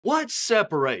What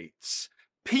separates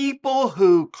people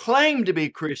who claim to be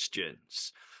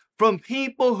Christians from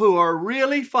people who are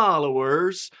really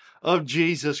followers of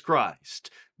Jesus Christ?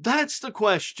 That's the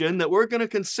question that we're going to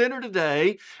consider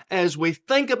today as we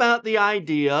think about the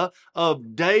idea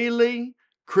of daily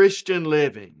Christian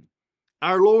living.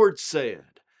 Our Lord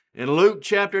said in Luke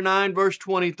chapter 9, verse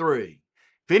 23,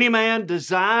 "If any man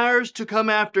desires to come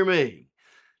after me,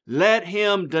 let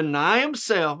him deny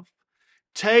himself,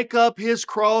 take up his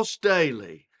cross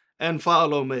daily, and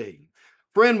follow me."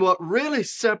 Friend, what really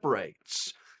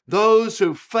separates those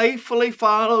who faithfully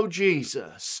follow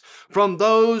Jesus from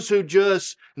those who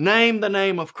just name the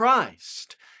name of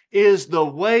Christ is the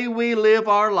way we live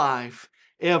our life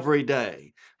every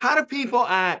day. How do people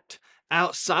act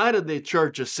outside of the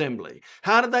church assembly?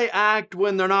 How do they act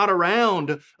when they're not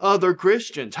around other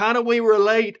Christians? How do we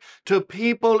relate to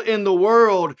people in the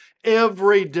world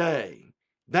every day?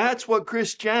 That's what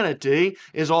Christianity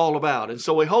is all about. And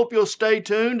so we hope you'll stay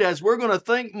tuned as we're going to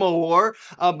think more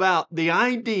about the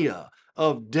idea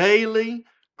of daily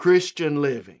Christian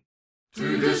living.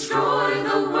 To destroy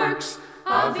the works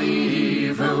of the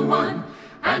evil one,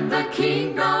 and the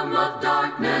kingdom of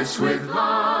darkness with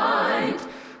light,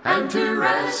 and to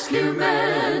rescue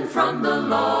men from the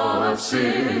law of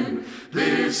sin.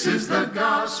 This is the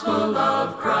gospel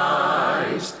of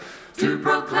Christ, to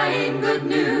proclaim good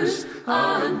news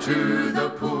unto the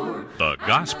poor. The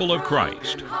Gospel of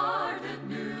Christ,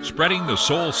 spreading the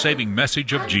soul-saving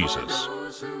message of Jesus.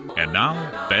 And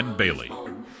now, Ben Bailey.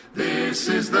 This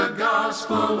is the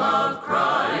gospel of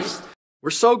Christ. We're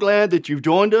so glad that you've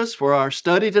joined us for our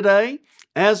study today.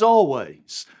 As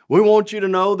always, we want you to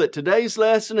know that today's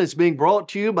lesson is being brought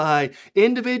to you by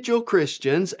individual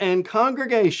Christians and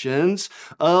congregations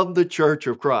of the Church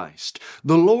of Christ.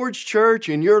 The Lord's Church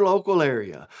in your local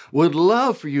area would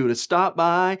love for you to stop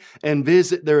by and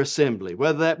visit their assembly,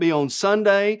 whether that be on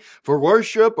Sunday for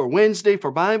worship or Wednesday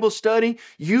for Bible study.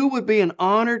 You would be an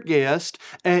honored guest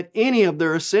at any of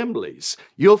their assemblies.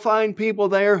 You'll find people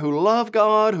there who love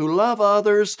God, who love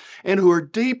others, and who are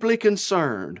deeply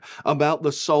concerned about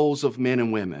the souls of men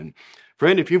and women.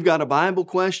 Friend, if you've got a Bible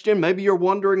question, maybe you're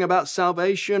wondering about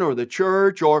salvation or the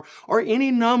church or any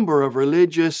number of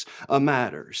religious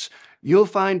matters, you'll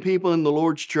find people in the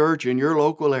Lord's church in your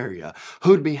local area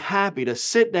who'd be happy to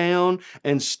sit down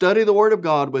and study the Word of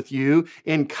God with you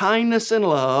in kindness and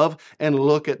love and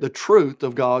look at the truth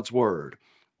of God's Word.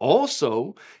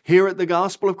 Also, here at the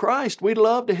Gospel of Christ, we'd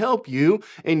love to help you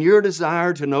in your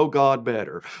desire to know God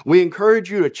better. We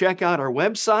encourage you to check out our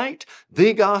website,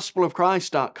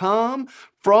 thegospelofchrist.com.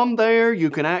 From there, you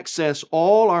can access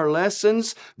all our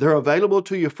lessons. They're available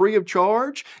to you free of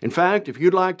charge. In fact, if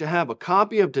you'd like to have a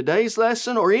copy of today's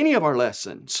lesson or any of our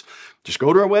lessons, just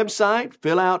go to our website,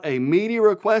 fill out a media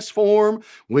request form.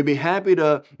 We'd be happy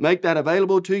to make that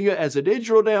available to you as a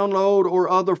digital download or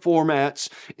other formats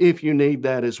if you need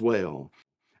that as well.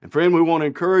 And friend, we want to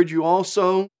encourage you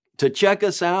also to check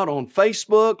us out on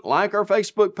Facebook, like our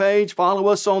Facebook page, follow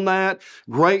us on that.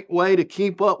 Great way to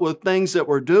keep up with things that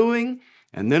we're doing.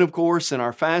 And then, of course, in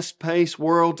our fast-paced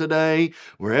world today,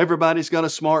 where everybody's got a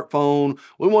smartphone,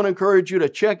 we want to encourage you to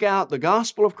check out the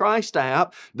Gospel of Christ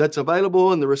app that's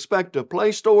available in the respective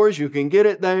Play stores. You can get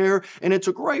it there, and it's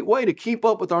a great way to keep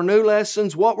up with our new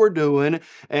lessons, what we're doing,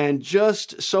 and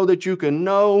just so that you can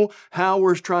know how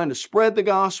we're trying to spread the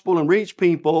gospel and reach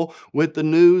people with the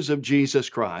news of Jesus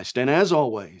Christ. And as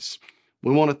always,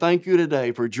 we want to thank you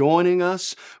today for joining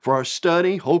us for our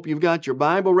study. Hope you've got your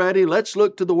Bible ready. Let's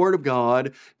look to the Word of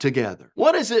God together.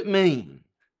 What does it mean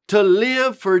to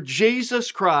live for Jesus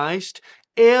Christ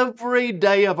every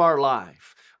day of our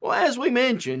life? Well, as we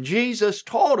mentioned, Jesus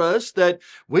taught us that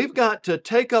we've got to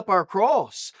take up our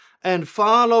cross and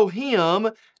follow Him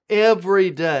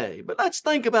every day. But let's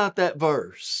think about that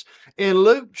verse in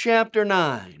Luke chapter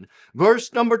 9,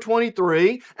 verse number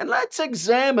 23, and let's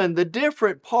examine the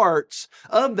different parts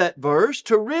of that verse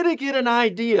to really get an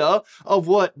idea of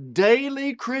what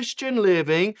daily Christian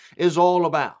living is all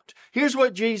about. Here's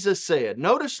what Jesus said.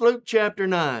 Notice Luke chapter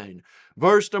 9,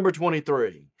 verse number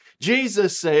 23.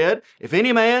 Jesus said, "If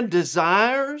any man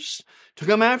desires to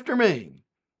come after me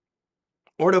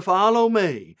or to follow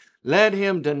me, let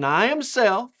him deny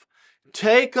himself,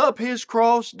 take up his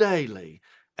cross daily,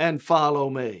 and follow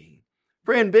me."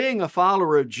 Friend, being a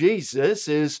follower of Jesus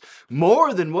is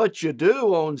more than what you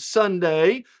do on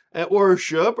Sunday at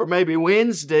worship or maybe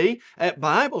Wednesday at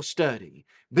Bible study.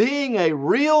 Being a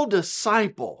real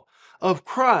disciple of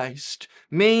Christ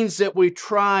means that we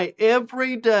try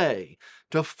every day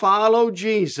to follow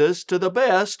Jesus to the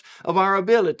best of our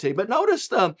ability. But notice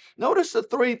the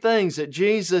three things that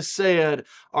Jesus said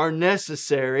are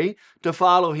necessary to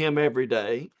follow Him every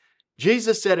day.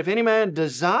 Jesus said, if any man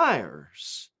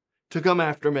desires to come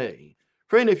after me.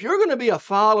 Friend, if you're going to be a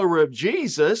follower of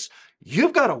Jesus,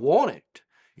 you've got to want it.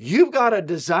 You've got to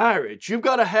desire it. You've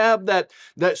got to have that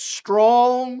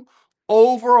strong,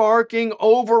 overarching,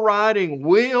 overriding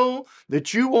will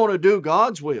that you want to do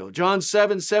God's will. John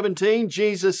 7:17,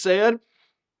 Jesus said,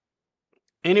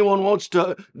 anyone wants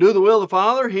to do the will of the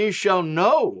Father, he shall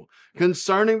know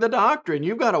concerning the doctrine.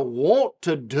 You've got to want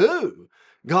to do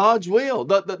God's will.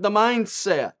 The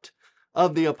mindset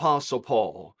of the Apostle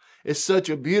Paul is such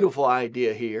a beautiful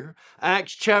idea here.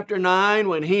 Acts chapter 9,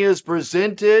 when he is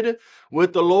presented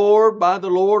with the Lord, by the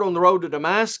Lord on the road to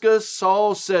Damascus,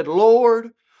 Saul said,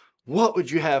 Lord, what would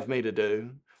you have me to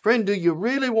do? Friend, do you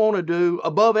really want to do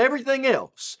above everything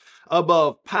else,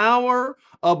 above power,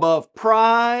 above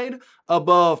pride,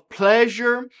 above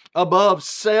pleasure, above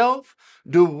self?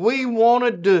 Do we want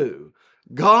to do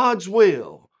God's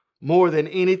will more than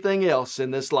anything else in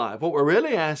this life? What we're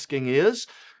really asking is,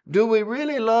 do we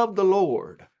really love the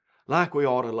Lord like we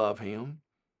ought to love Him?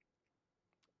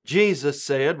 Jesus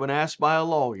said, when asked by a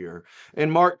lawyer in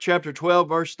Mark chapter 12,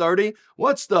 verse 30,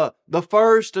 what's the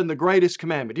first and the greatest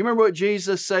commandment? Do you remember what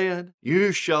Jesus said?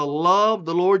 You shall love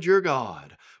the Lord your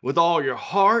God with all your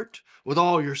heart, with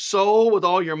all your soul, with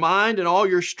all your mind, and all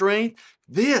your strength.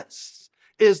 This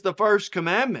is the first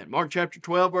commandment. Mark chapter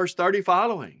 12, verse 30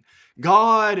 following.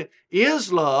 God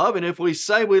is love, and if we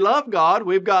say we love God,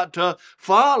 we've got to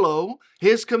follow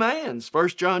His commands. 1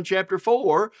 John chapter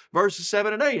 4, verses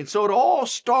 7 and 8. And so it all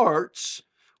starts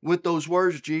with those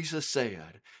words Jesus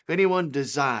said. If anyone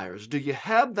desires, do you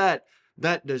have that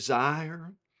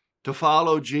desire to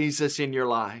follow Jesus in your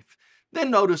life? Then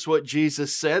notice what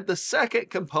Jesus said, the second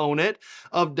component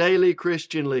of daily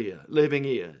Christian living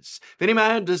is, if any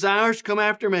man desires to come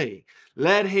after me,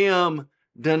 let him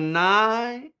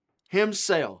deny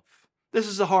himself. This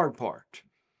is the hard part.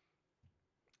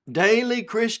 Daily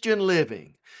Christian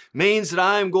living means that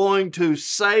I am going to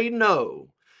say no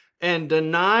and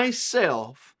deny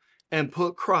self and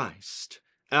put Christ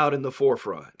out in the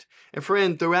forefront. And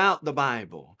friend, throughout the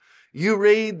Bible, you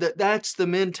read that that's the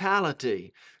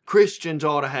mentality Christians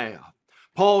ought to have.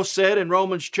 Paul said in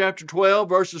Romans chapter 12,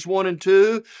 verses 1 and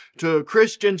 2, to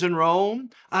Christians in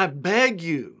Rome, I beg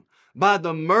you by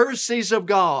the mercies of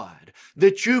God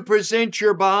that you present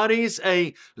your bodies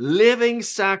a living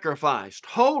sacrifice,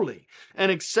 holy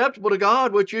and acceptable to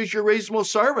God, which is your reasonable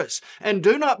service. And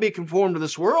do not be conformed to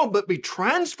this world, but be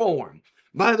transformed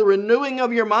by the renewing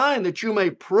of your mind, that you may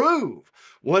prove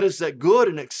what is that good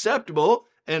and acceptable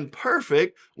and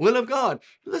perfect will of God.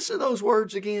 Listen to those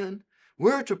words again.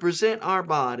 We're to present our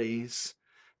bodies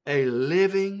a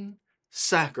living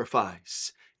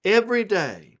sacrifice. Every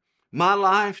day, my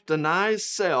life denies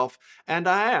self, and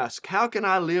I ask, how can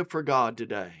I live for God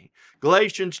today?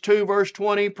 Galatians 2, verse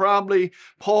 20, probably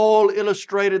Paul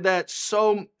illustrated that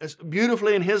so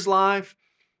beautifully in his life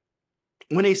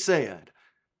when he said,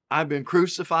 I've been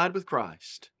crucified with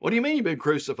Christ. What do you mean you've been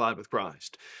crucified with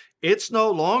Christ? It's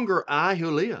no longer I who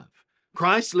live.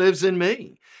 Christ lives in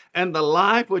me. And the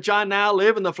life which I now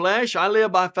live in the flesh, I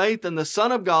live by faith in the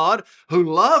Son of God who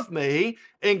loved me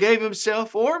and gave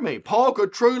Himself for me. Paul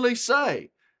could truly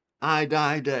say, I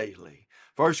die daily.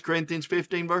 1 Corinthians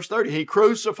 15, verse 30. He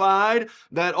crucified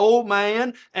that old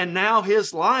man, and now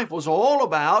his life was all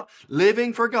about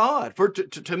living for God. For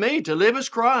to me, to live is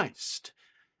Christ,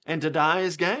 and to die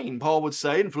is gain, Paul would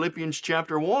say in Philippians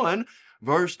chapter 1,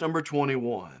 verse number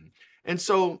 21. And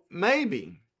so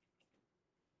maybe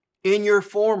in your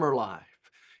former life,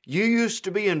 you used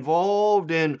to be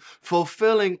involved in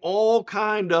fulfilling all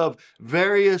kind of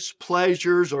various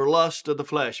pleasures or lust of the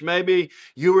flesh. Maybe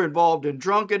you were involved in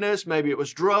drunkenness. Maybe it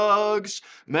was drugs.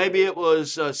 Maybe it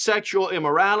was sexual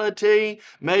immorality.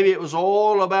 Maybe it was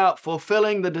all about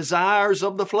fulfilling the desires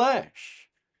of the flesh.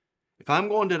 If I'm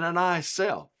going to deny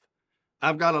self,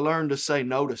 I've got to learn to say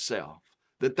no to self.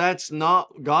 That's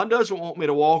not, God doesn't want me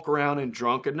to walk around in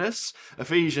drunkenness,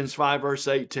 Ephesians 5 verse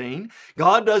 18.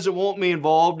 God doesn't want me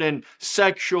involved in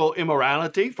sexual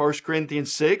immorality, 1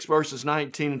 Corinthians 6 verses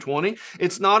 19 and 20.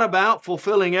 It's not about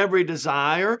fulfilling every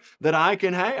desire that I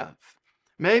can have.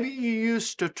 Maybe you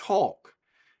used to talk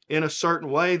in a certain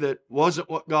way that wasn't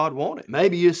what God wanted.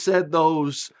 Maybe you said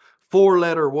those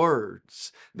 4-letter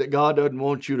words that God doesn't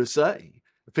want you to say.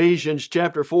 Ephesians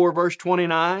chapter 4 verse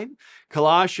 29,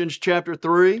 Colossians chapter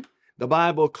 3, the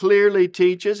Bible clearly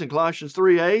teaches in Colossians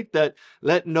 3:8 that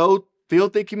let no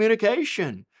filthy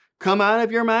communication come out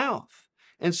of your mouth.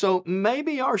 And so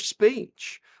maybe our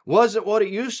speech wasn't what it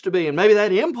used to be. And maybe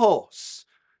that impulse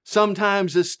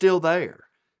sometimes is still there.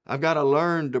 I've got to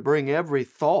learn to bring every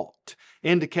thought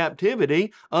into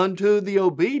captivity unto the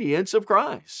obedience of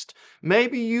Christ.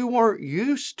 Maybe you weren't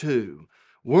used to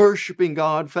worshiping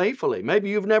God faithfully. Maybe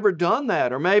you've never done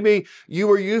that, or maybe you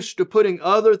were used to putting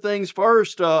other things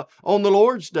first on the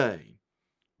Lord's Day.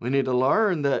 We need to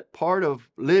learn that part of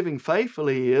living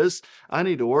faithfully is I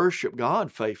need to worship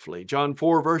God faithfully. John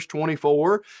 4 verse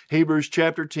 24, Hebrews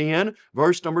chapter 10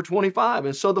 verse number 25.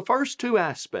 And so the first two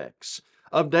aspects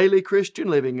of daily Christian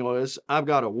living is I've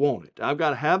got to want it. I've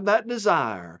got to have that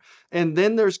desire. And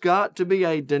then there's got to be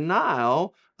a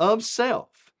denial of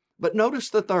self. But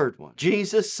notice the third one.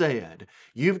 Jesus said,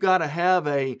 you've got to have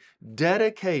a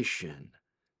dedication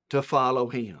to follow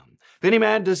Him. If any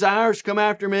man desires to come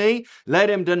after me, let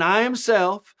him deny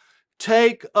himself,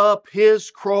 take up his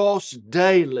cross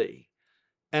daily,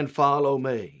 and follow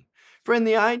me. Friend,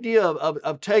 the idea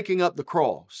of taking up the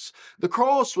cross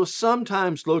was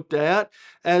sometimes looked at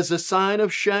as a sign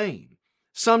of shame.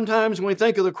 Sometimes when we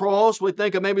think of the cross, we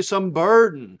think of maybe some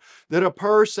burden that a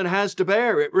person has to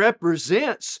bear. It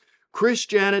represents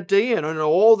Christianity and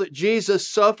all that Jesus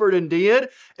suffered and did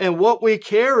and what we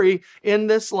carry in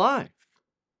this life.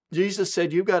 Jesus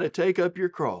said, you've got to take up your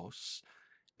cross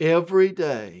every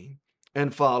day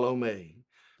and follow me.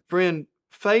 Friend,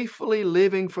 faithfully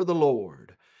living for the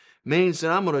Lord means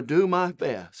that I'm going to do my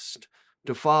best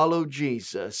to follow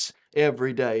Jesus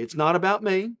every day. It's not about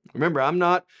me. Remember,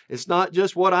 it's not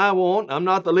just what I want. I'm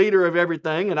not the leader of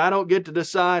everything, and I don't get to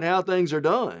decide how things are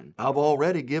done. I've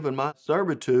already given my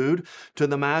servitude to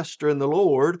the Master and the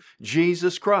Lord,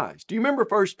 Jesus Christ. Do you remember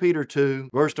 1 Peter 2,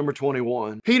 verse number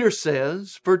 21? Peter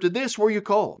says, for to this were you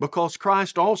called, because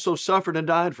Christ also suffered and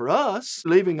died for us,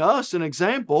 leaving us an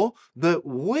example that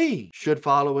we should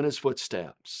follow in His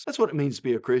footsteps. That's what it means to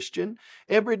be a Christian.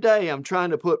 Every day I'm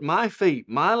trying to put my feet,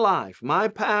 my life, my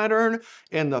pattern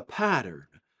in the pattern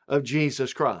of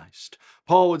Jesus Christ.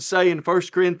 Paul would say in 1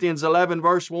 Corinthians 11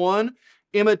 verse 1,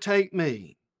 imitate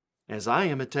me as I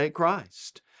imitate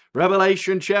Christ.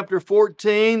 Revelation chapter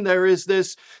 14, there is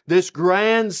this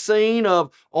grand scene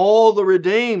of all the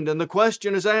redeemed, and the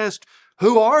question is asked,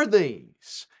 who are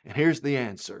these? And here's the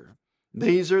answer.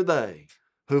 These are they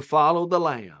who followed the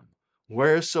Lamb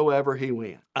wheresoever He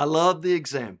went. I love the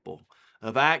example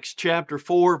of Acts chapter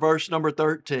 4 verse number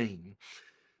 13.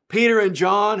 Peter and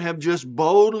John have just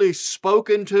boldly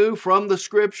spoken to from the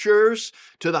Scriptures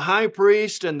to the high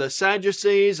priest and the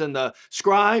Sadducees and the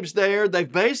scribes there. They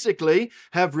basically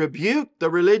have rebuked the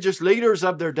religious leaders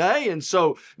of their day. And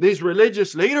so these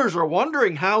religious leaders are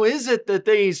wondering, how is it that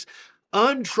these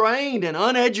untrained and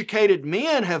uneducated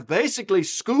men have basically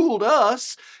schooled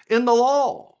us in the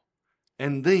law?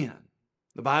 And then,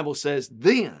 the Bible says,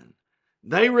 then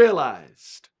they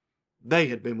realized they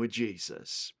had been with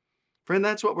Jesus. Friend,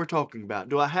 that's what we're talking about.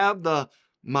 Do I have the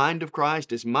mind of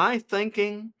Christ? Is my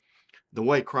thinking the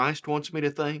way Christ wants me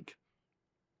to think?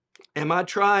 Am I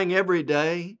trying every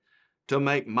day to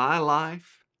make my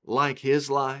life like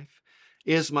His life?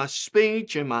 Is my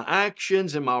speech and my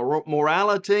actions and my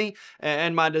morality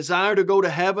and my desire to go to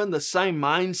heaven the same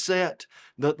mindset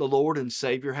that the Lord and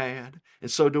Savior had?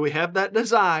 And so do we have that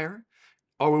desire?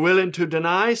 Are we willing to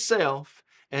deny self?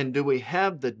 And do we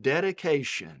have the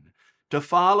dedication to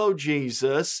follow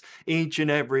Jesus each and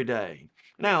every day?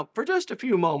 Now, for just a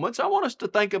few moments, I want us to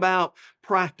think about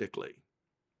practically.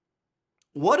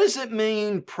 What does it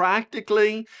mean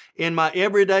practically in my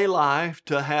everyday life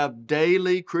to have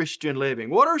daily Christian living?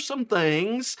 What are some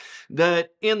things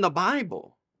that in the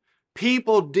Bible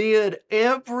people did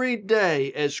every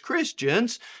day as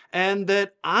Christians and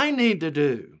that I need to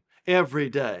do every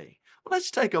day?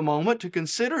 Let's take a moment to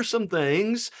consider some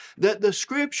things that the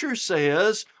Scripture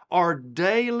says are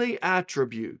daily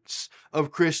attributes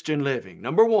of Christian living.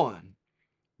 Number one,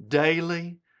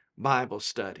 daily Bible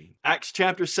study. Acts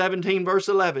chapter 17 verse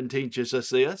 11 teaches us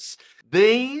this.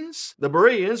 These, the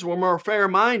Bereans, were more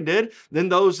fair-minded than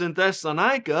those in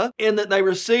Thessalonica, in that they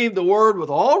received the word with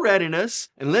all readiness,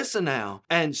 and listen now,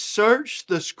 and searched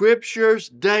the Scriptures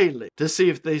daily to see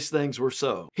if these things were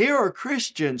so. Here are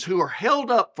Christians who are held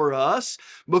up for us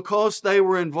because they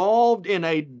were involved in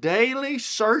a daily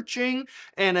searching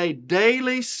and a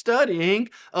daily studying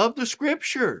of the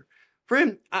Scripture.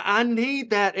 Friend, I need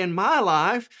that in my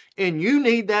life, and you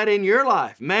need that in your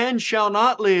life. Man shall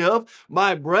not live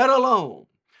by bread alone,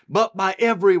 but by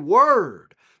every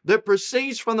word that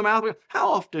proceeds from the mouth of God.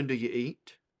 How often do you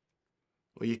eat?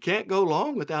 Well, you can't go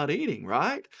long without eating,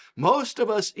 right? Most of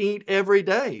us eat every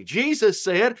day. Jesus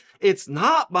said, it's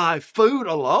not by food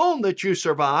alone that you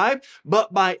survive,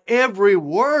 but by every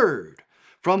word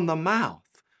from the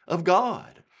mouth of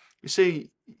God. You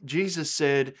see, Jesus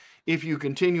said, if you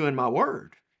continue in my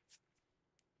word,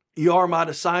 you are my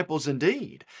disciples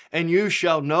indeed, and you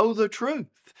shall know the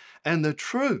truth, and the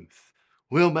truth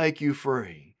will make you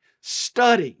free.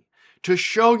 Study to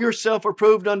show yourself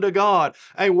approved unto God,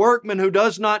 a workman who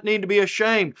does not need to be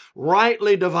ashamed,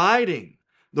 rightly dividing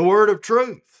the word of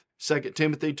truth. 2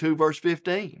 Timothy 2 verse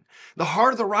 15. The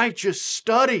heart of the righteous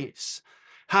studies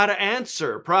how to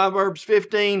answer. Proverbs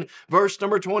 15 verse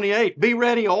number 28. Be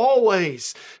ready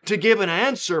always to give an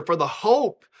answer for the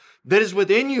hope that is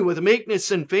within you with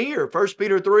meekness and fear. 1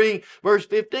 Peter 3 verse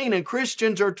 15. And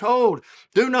Christians are told,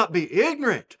 do not be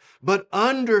ignorant, but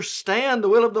understand the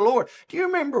will of the Lord. Do you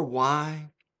remember why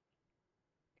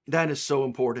that is so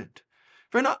important?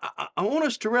 Friend, I want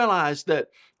us to realize that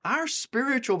our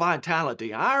spiritual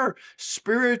vitality, our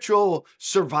spiritual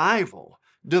survival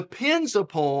depends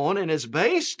upon and is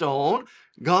based on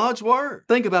God's Word.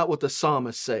 Think about what the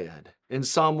psalmist said in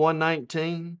Psalm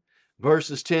 119,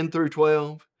 verses 10 through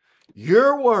 12.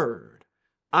 Your Word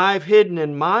I've hidden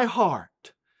in my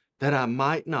heart that I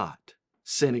might not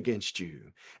sin against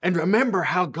you. And remember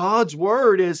how God's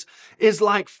Word is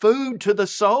like food to the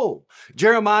soul.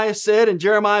 Jeremiah said in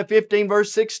Jeremiah 15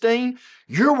 verse 16,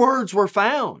 your words were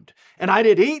found, and I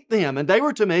did eat them, and they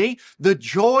were to me the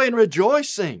joy and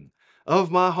rejoicing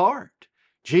of my heart.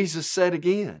 Jesus said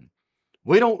again,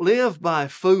 we don't live by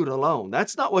food alone.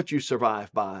 That's not what you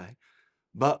survive by,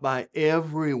 but by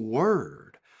every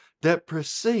word that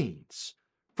proceeds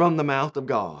from the mouth of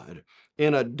God.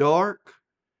 In a dark,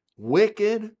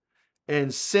 wicked,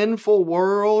 and sinful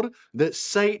world that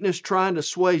Satan is trying to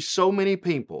sway so many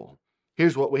people,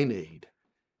 here's what we need.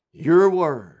 Your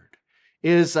Word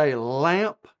is a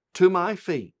lamp to my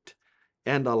feet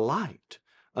and a light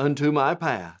unto my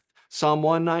path. Psalm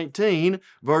 119,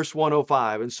 verse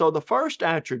 105. And so the first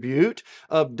attribute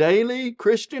of daily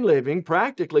Christian living,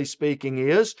 practically speaking,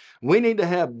 is we need to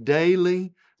have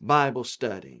daily Bible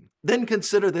study. Then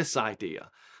consider this idea.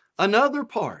 Another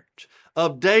part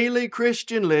of daily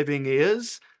Christian living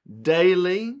is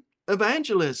daily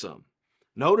evangelism.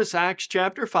 Notice Acts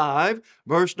chapter 5,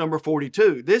 verse number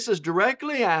 42. This is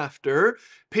directly after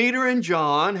Peter and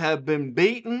John have been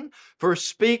beaten for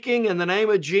speaking in the name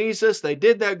of Jesus. They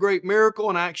did that great miracle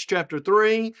in Acts chapter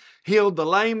 3, healed the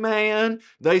lame man.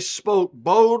 They spoke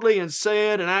boldly and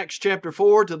said in Acts chapter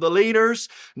 4 to the leaders,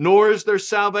 nor is there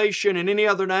salvation in any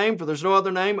other name, for there's no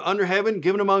other name under heaven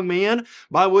given among men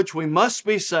by which we must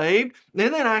be saved.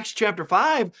 And then Acts chapter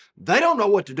 5, they don't know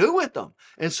what to do with them.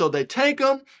 And so they take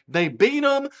them, they beat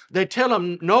them, they tell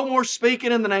them no more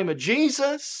speaking in the name of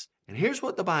Jesus. And here's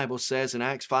what the Bible says in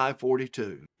Acts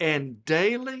 5:42. And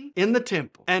daily in the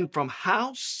temple and from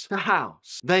house to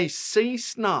house, they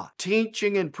cease not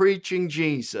teaching and preaching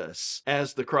Jesus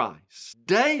as the Christ.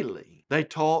 Daily they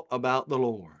taught about the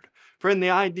Lord. Friend, the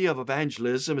idea of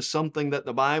evangelism is something that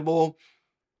the Bible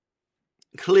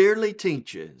clearly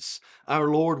teaches our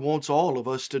Lord wants all of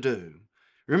us to do.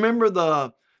 Remember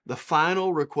the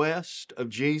final request of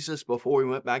Jesus before he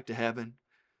went back to heaven?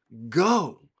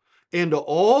 Go into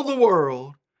all the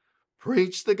world,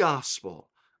 preach the gospel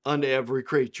unto every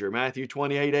creature. Matthew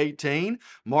 28:18,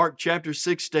 Mark chapter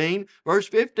 16, verse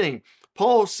 15.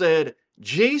 Paul said,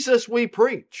 Jesus we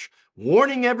preach,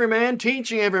 warning every man,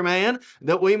 teaching every man,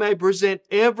 that we may present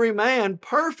every man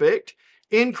perfect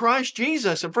in Christ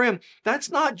Jesus. And friend, that's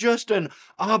not just an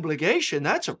obligation,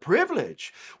 that's a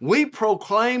privilege. We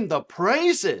proclaim the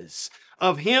praises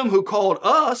of Him who called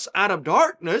us out of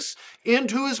darkness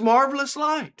into His marvelous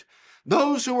light.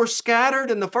 Those who were scattered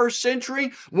in the first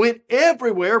century went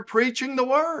everywhere preaching the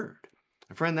Word.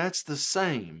 And friend, that's the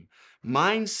same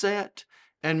mindset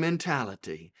and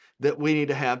mentality that we need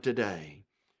to have today.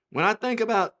 When I think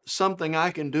about something I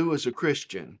can do as a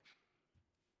Christian,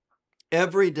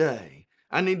 every day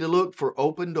I need to look for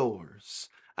open doors.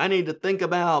 I need to think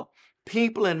about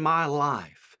people in my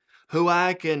life who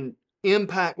I can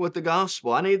impact with the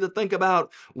gospel. I need to think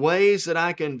about ways that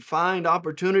I can find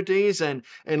opportunities and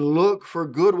look for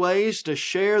good ways to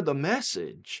share the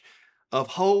message of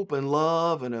hope and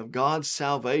love and of God's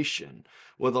salvation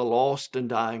with a lost and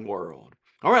dying world.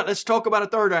 All right, let's talk about a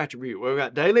third attribute. We've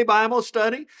got daily Bible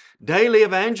study, daily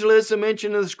evangelism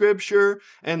mentioned in the Scripture,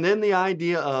 and then the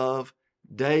idea of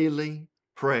daily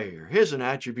prayer. Here's an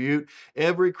attribute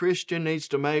every Christian needs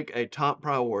to make a top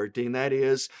priority, and that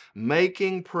is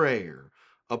making prayer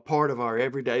a part of our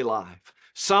everyday life.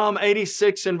 Psalm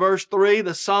 86 and verse 3,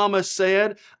 the psalmist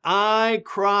said, I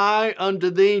cry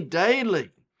unto thee daily.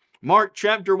 Mark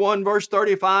chapter 1 verse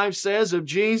 35 says of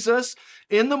Jesus,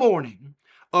 in the morning,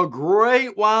 a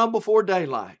great while before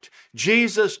daylight,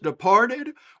 Jesus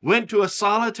departed, went to a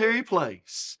solitary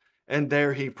place, and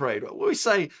there he prayed. We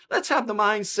say, let's have the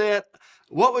mindset,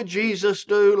 what would Jesus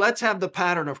do? Let's have the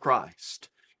pattern of Christ.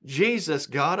 Jesus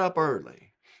got up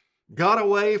early, got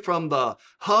away from the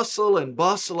hustle and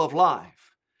bustle of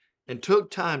life, and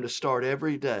took time to start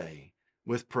every day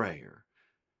with prayer.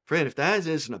 Friend, if that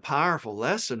isn't a powerful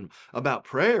lesson about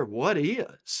prayer, what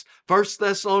is? 1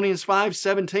 Thessalonians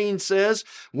 5:17 says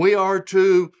we are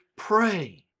to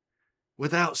pray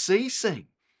without ceasing.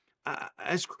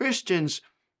 As Christians,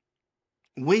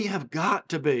 we have got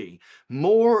to be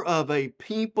more of a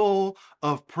people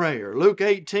of prayer. Luke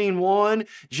 18:1,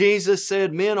 Jesus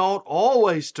said men ought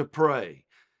always to pray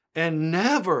and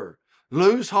never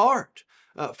lose heart.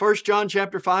 1 John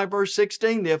chapter 5 verse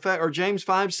 16, or James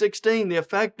 5:16, the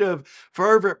effective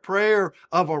fervent prayer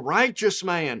of a righteous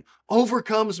man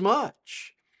overcomes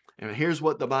much. And here's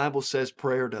what the Bible says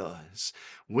prayer does.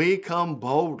 We come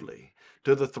boldly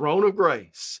to the throne of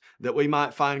grace that we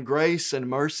might find grace and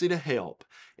mercy to help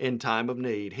in time of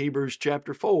need. Hebrews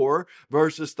chapter 4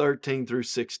 verses 13 through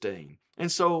 16.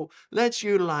 And so let's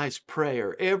utilize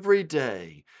prayer every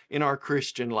day in our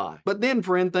Christian life. But then,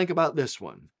 friend, think about this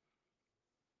one.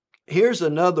 Here's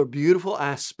another beautiful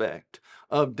aspect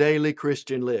of daily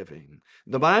Christian living.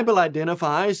 The Bible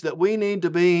identifies that we need to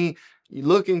be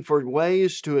looking for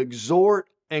ways to exhort,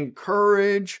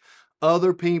 encourage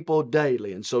other people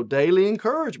daily. And so daily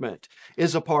encouragement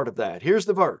is a part of that. Here's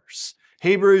the verse.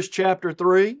 Hebrews chapter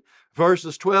 3,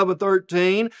 verses 12 and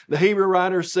 13. The Hebrew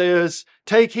writer says,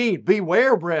 "Take heed,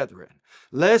 beware, brethren,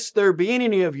 lest there be in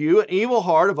any of you an evil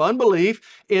heart of unbelief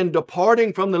in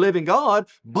departing from the living God,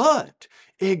 but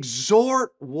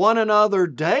exhort one another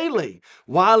daily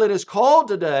while it is called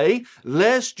today,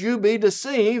 lest you be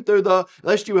deceived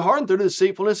lest you be hardened through the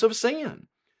deceitfulness of sin."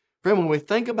 Friend, when we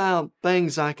think about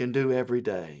things I can do every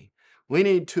day, we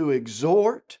need to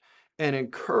exhort and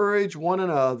encourage one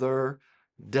another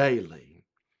daily.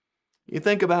 You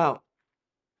think about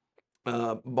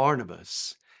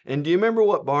Barnabas. And do you remember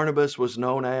what Barnabas was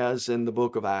known as in the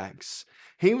book of Acts?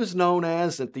 He was known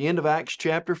as, at the end of Acts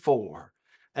chapter 4,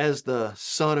 as the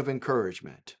son of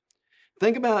encouragement.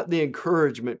 Think about the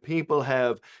encouragement people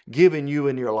have given you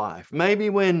in your life. Maybe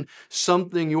when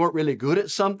you weren't really good at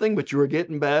something, but you were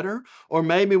getting better. Or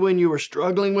maybe when you were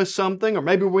struggling with something. Or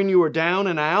maybe when you were down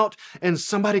and out and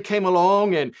somebody came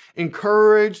along and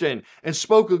encouraged and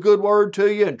spoke a good word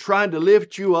to you and tried to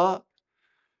lift you up.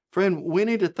 Friend, we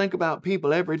need to think about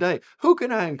people every day. Who can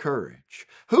I encourage?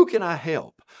 Who can I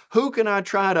help? Who can I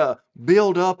try to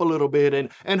build up a little bit?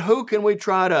 And who can we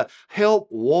try to help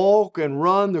walk and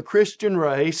run the Christian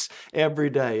race every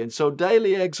day? And so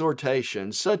daily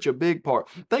exhortation, such a big part.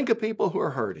 Think of people who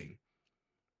are hurting.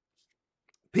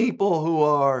 People who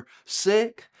are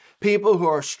sick. People who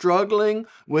are struggling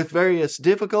with various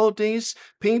difficulties.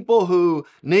 People who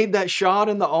need that shot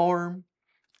in the arm.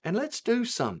 And let's do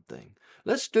something.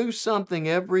 Let's do something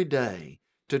every day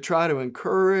to try to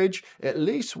encourage at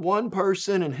least one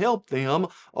person and help them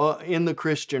in the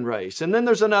Christian race. And then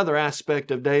there's another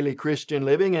aspect of daily Christian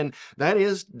living, and that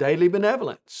is daily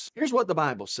benevolence. Here's what the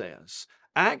Bible says.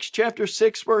 Acts chapter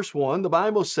 6 verse 1, the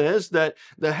Bible says that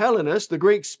the Hellenists, the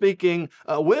Greek-speaking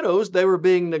widows, they were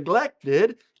being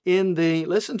neglected in the,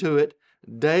 listen to it,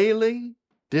 daily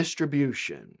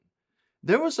distribution.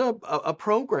 There was a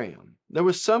program. There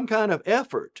was some kind of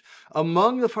effort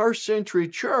among the first century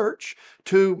church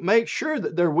to make sure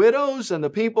that their widows and the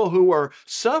people who were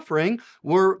suffering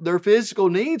their physical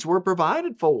needs were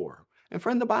provided for. And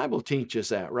friend, the Bible teaches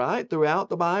that, right? Throughout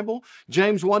the Bible.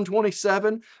 James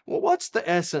 1:27, well, what's the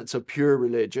essence of pure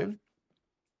religion?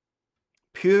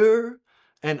 Pure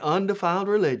and undefiled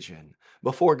religion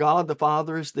before God the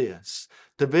Father is this: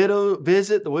 to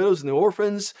visit the widows and the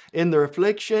orphans in their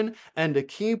affliction, and to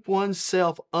keep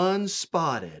oneself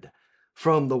unspotted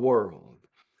from the world.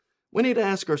 We need to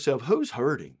ask ourselves, who's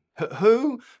hurting?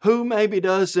 Who maybe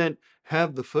doesn't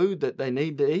have the food that they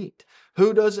need to eat?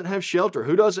 Who doesn't have shelter?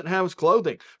 Who doesn't have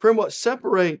clothing? Friend, what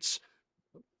separates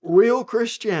real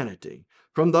Christianity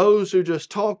from those who just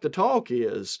talk the talk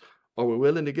is, are we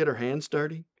willing to get our hands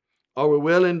dirty? Are we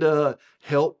willing to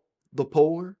help the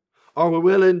poor? Are we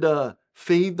willing to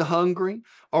feed the hungry?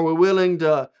 Are we willing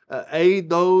to aid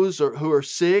those who are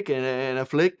sick and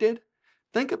afflicted?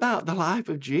 Think about the life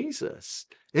of Jesus.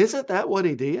 Isn't that what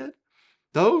he did?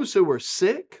 Those who were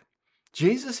sick,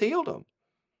 Jesus healed them.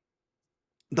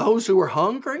 Those who were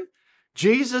hungry,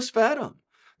 Jesus fed them.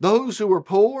 Those who were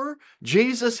poor,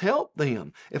 Jesus helped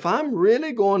them. If I'm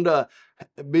really going to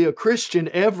be a Christian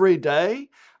every day,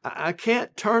 I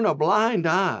can't turn a blind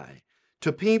eye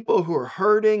to people who are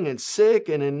hurting and sick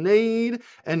and in need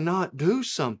and not do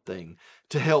something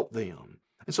to help them.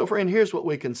 And so, friend, here's what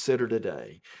we consider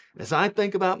today. As I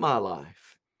think about my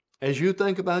life, as you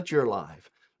think about your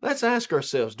life, let's ask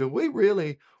ourselves, do we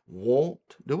really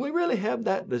have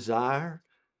that desire?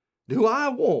 Do I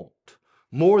want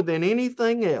more than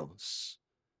anything else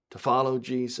to follow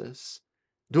Jesus?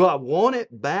 Do I want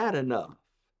it bad enough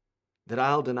that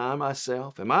I'll deny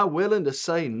myself? Am I willing to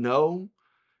say, no,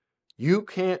 you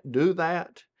can't do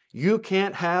that. You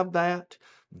can't have that.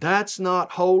 That's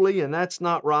not holy and that's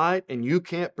not right, and you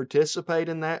can't participate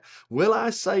in that. Will I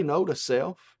say no to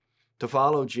self to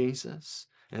follow Jesus?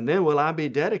 And then will I be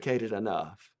dedicated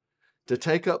enough to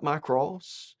take up my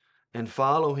cross and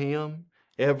follow Him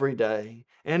every day?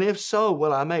 And if so,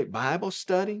 will I make Bible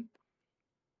study,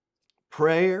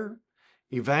 prayer,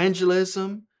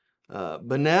 evangelism,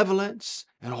 benevolence,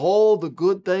 and all the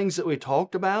good things that we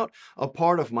talked about a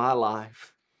part of my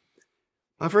life?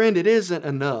 My friend, it isn't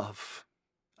enough.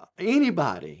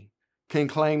 Anybody can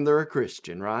claim they're a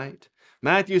Christian, right?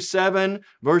 Matthew 7,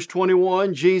 verse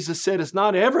 21, Jesus said it's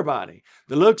not everybody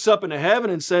that looks up into heaven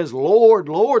and says, Lord,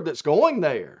 Lord, that's going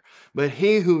there, but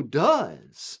he who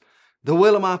does the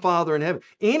will of my Father in heaven.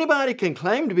 Anybody can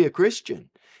claim to be a Christian.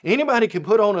 Anybody can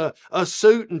put on a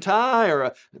suit and tie or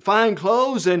a fine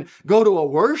clothes and go to a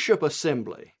worship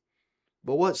assembly.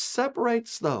 But what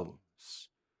separates those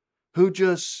who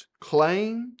just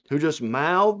claim, who just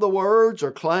mouth the words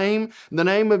or claim the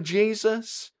name of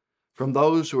Jesus, from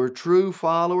those who are true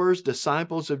followers,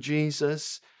 disciples of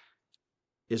Jesus,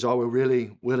 is, are we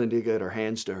really willing to get our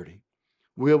hands dirty?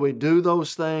 Will we do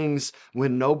those things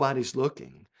when nobody's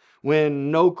looking? When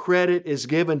no credit is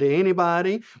given to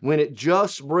anybody? When it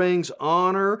just brings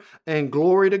honor and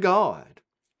glory to God?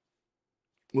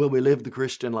 Will we live the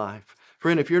Christian life?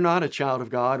 Friend, if you're not a child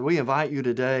of God, we invite you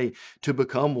today to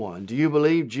become one. Do you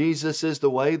believe Jesus is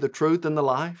the way, the truth, and the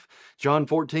life? John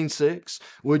 14:6.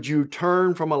 Would you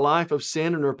turn from a life of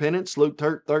sin and repentance? Luke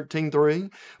 13:3.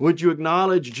 Would you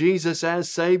acknowledge Jesus as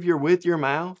Savior with your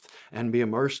mouth and be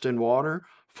immersed in water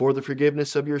for the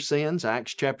forgiveness of your sins?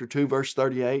 Acts chapter 2, verse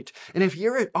 38. And if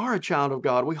you are a child of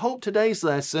God, we hope today's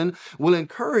lesson will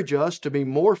encourage us to be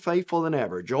more faithful than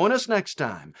ever. Join us next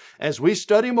time as we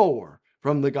study more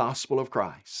from the Gospel of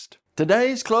Christ.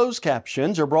 Today's closed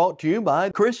captions are brought to you by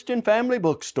Christian Family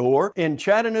Bookstore in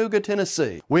Chattanooga,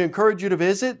 Tennessee. We encourage you to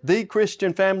visit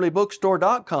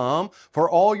thechristianfamilybookstore.com for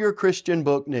all your Christian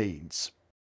book needs.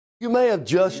 You may have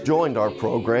just joined our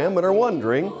program and are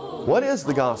wondering, what is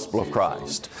the Gospel of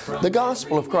Christ? The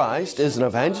Gospel of Christ is an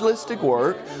evangelistic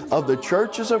work of the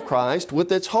churches of Christ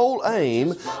with its whole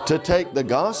aim to take the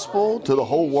gospel to the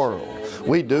whole world.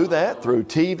 We do that through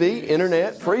TV,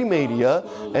 internet, free media,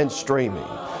 and streaming.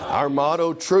 Our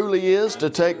motto truly is to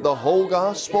take the whole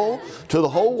gospel to the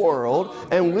whole world,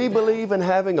 and we believe in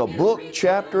having a book,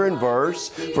 chapter, and verse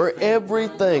for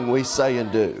everything we say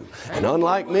and do. And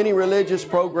unlike many religious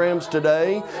programs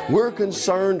today, we're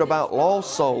concerned about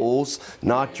lost souls,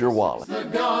 not your wallet. The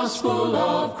Gospel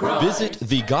of Christ. Visit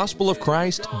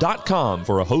thegospelofchrist.com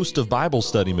for a host of Bible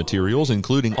study materials,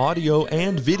 including audio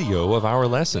and video of our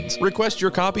lessons. Request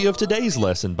your copy of today's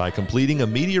lesson by completing a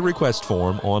media request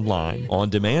form online.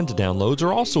 On-demand downloads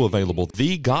are also available at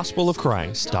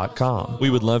thegospelofchrist.com. We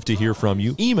would love to hear from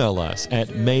you. Email us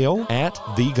at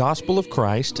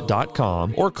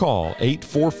mail@thegospelofchrist.com or call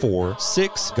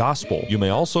 844-6-GOSPEL. You may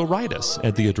also write us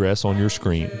at the address on your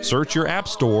screen. Search your app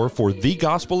store for The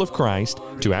Gospel of Christ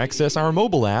to access our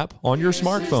mobile app on your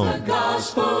smartphone. The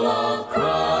Gospel of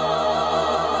Christ.